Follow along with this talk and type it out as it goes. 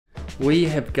We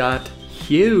have got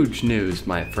huge news,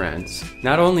 my friends.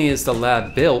 Not only is the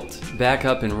lab built, back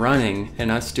up and running,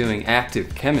 and us doing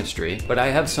active chemistry, but I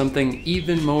have something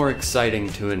even more exciting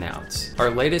to announce. Our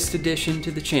latest addition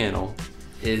to the channel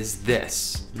is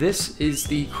this. This is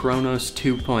the Chronos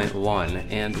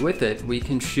 2.1, and with it we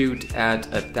can shoot at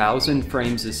 1,000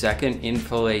 frames a second in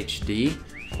full HD,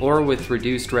 or with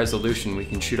reduced resolution we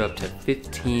can shoot up to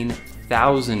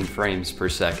 15,000 frames per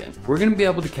second. We're going to be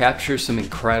able to capture some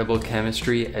incredible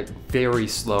chemistry at very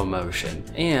slow motion,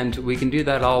 and we can do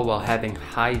that all while having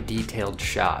high detailed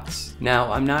shots. Now,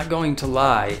 I'm not going to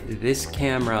lie, this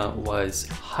camera was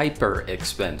hyper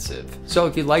expensive. So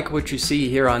if you like what you see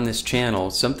here on this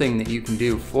channel, something that you can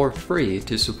do for free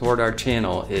to support our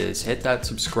channel is hit that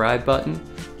subscribe button,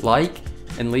 like,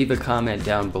 and leave a comment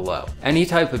down below. Any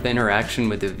type of interaction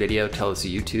with the video tells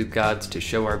the YouTube gods to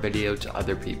show our video to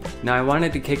other people. Now, I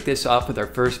wanted to kick this off with our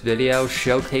first video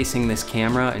showcasing this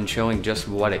camera and showing just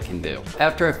what it can do.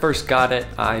 After I first got it,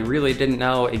 I really didn't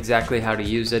know exactly how to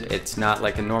use it. It's not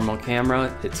like a normal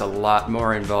camera, it's a lot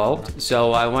more involved,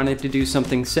 so I wanted to do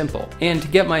something simple. And to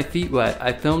get my feet wet,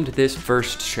 I filmed this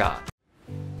first shot.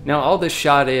 Now all this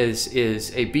shot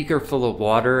is a beaker full of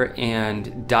water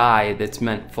and dye that's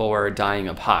meant for dyeing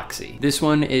epoxy. This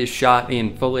one is shot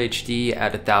in full HD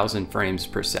at 1,000 frames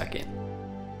per second.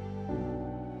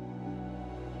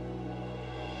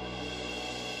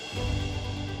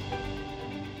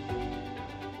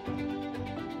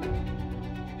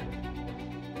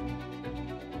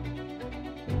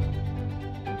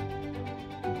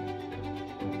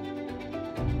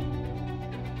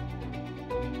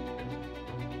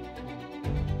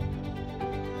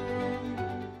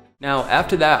 Now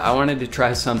after that, I wanted to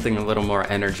try something a little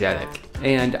more energetic.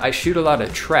 And I shoot a lot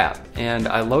of trap, and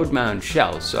I load my own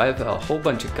shells, so I have a whole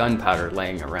bunch of gunpowder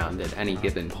laying around at any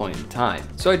given point in time.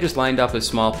 So I just lined up a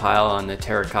small pile on the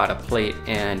terracotta plate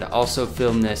and also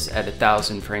filmed this at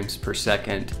 1,000 frames per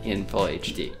second in full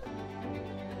HD.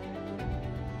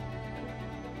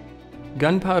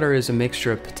 Gunpowder is a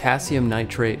mixture of potassium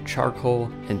nitrate,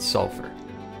 charcoal, and sulfur.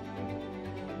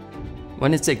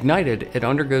 When it's ignited, it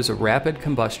undergoes a rapid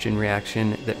combustion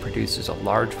reaction that produces a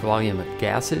large volume of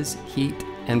gases, heat,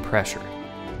 and pressure.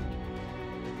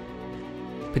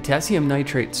 Potassium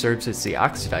nitrate serves as the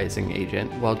oxidizing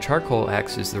agent, while charcoal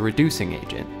acts as the reducing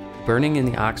agent, burning in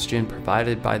the oxygen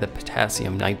provided by the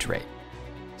potassium nitrate.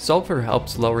 Sulfur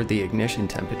helps lower the ignition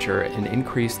temperature and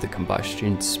increase the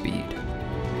combustion speed.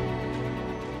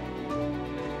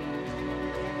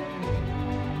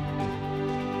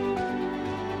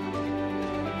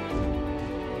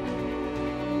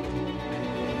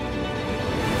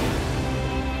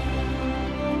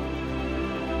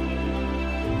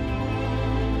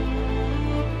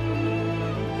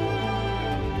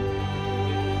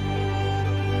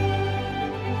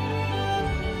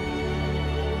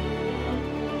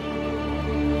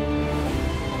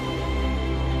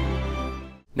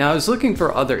 Now I was looking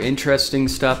for other interesting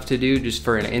stuff to do just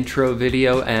for an intro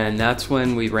video, and that's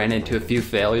when we ran into a few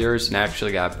failures and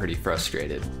actually got pretty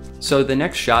frustrated. So the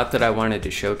next shot that I wanted to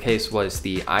showcase was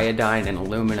the iodine and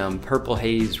aluminum purple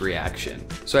haze reaction.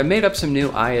 So I made up some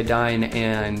new iodine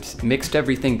and mixed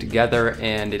everything together,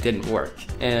 and it didn't work.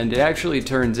 And it actually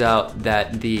turns out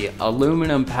that the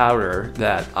aluminum powder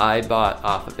that I bought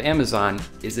off of Amazon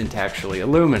isn't actually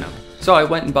aluminum. So I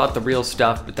went and bought the real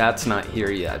stuff, but that's not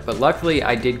here yet. But luckily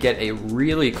I did get a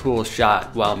really cool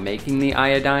shot while making the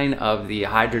iodine of the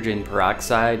hydrogen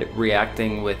peroxide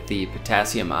reacting with the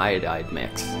potassium iodide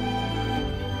mix.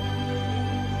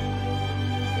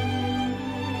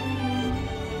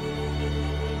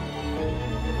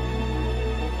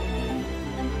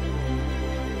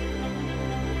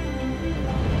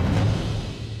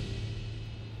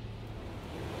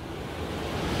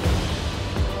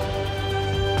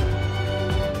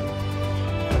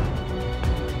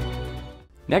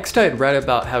 Next, I had read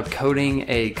about how coating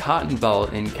a cotton ball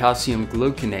in calcium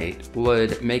gluconate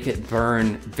would make it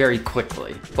burn very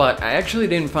quickly. But I actually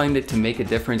didn't find it to make a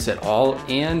difference at all,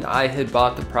 and I had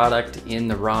bought the product in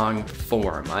the wrong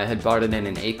form. I had bought it in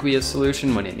an aqueous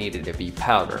solution when it needed to be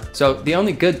powder. So the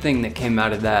only good thing that came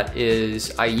out of that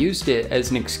is I used it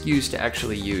as an excuse to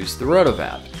actually use the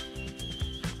rotovap.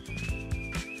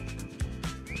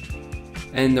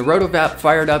 And the rotovap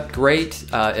fired up great.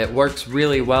 It works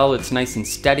really well. It's nice and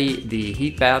steady. The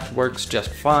heat bath works just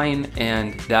fine,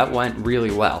 and that went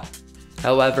really well.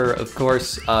 However, of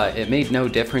course, it made no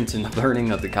difference in the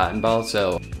burning of the cotton ball,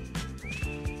 so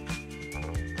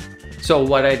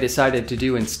what I decided to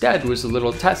do instead was a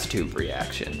little test tube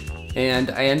reaction.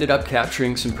 And I ended up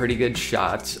capturing some pretty good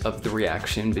shots of the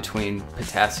reaction between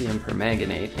potassium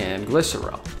permanganate and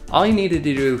glycerol. All you needed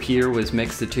to do here was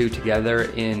mix the two together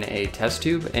in a test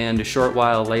tube, and a short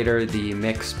while later the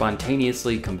mix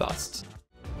spontaneously combusts.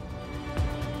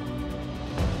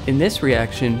 In this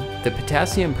reaction, the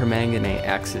potassium permanganate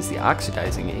acts as the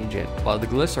oxidizing agent, while the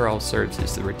glycerol serves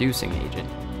as the reducing agent.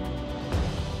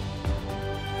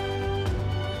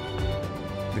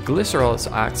 The glycerol is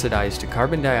oxidized to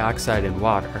carbon dioxide and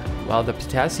water, while the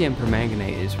potassium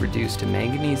permanganate is reduced to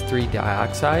manganese 3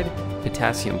 dioxide,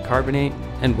 potassium carbonate,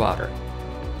 and water.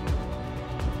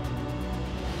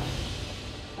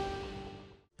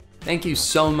 Thank you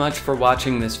so much for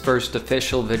watching this first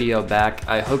official video back.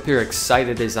 I hope you're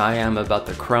excited as I am about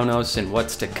the Chronos and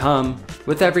what's to come,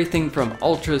 with everything from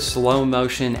ultra slow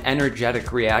motion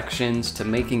energetic reactions to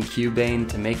making cubane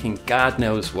to making God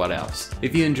knows what else.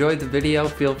 If you enjoyed the video,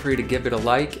 feel free to give it a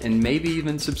like and maybe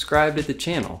even subscribe to the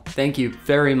channel. Thank you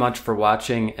very much for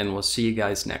watching, and we'll see you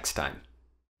guys next time.